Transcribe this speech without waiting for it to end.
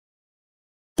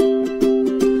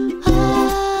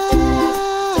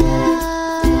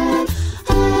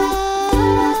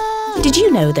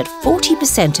know that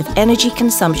 40% of energy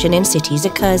consumption in cities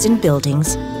occurs in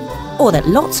buildings, or that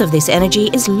lots of this energy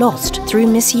is lost through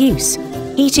misuse,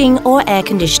 heating or air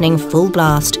conditioning full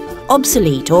blast,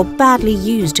 obsolete or badly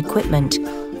used equipment.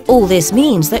 All this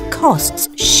means that costs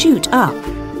shoot up.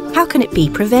 How can it be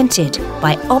prevented?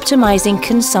 By optimising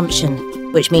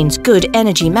consumption, which means good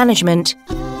energy management,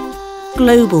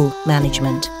 global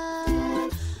management.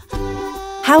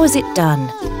 How is it done?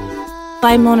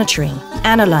 By monitoring,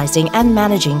 analysing and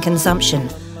managing consumption,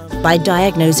 by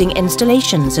diagnosing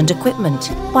installations and equipment,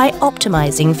 by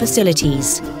optimising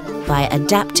facilities, by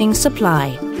adapting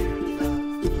supply.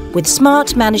 With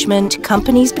smart management,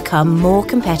 companies become more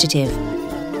competitive.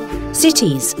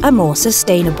 Cities are more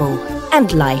sustainable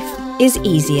and life is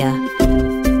easier.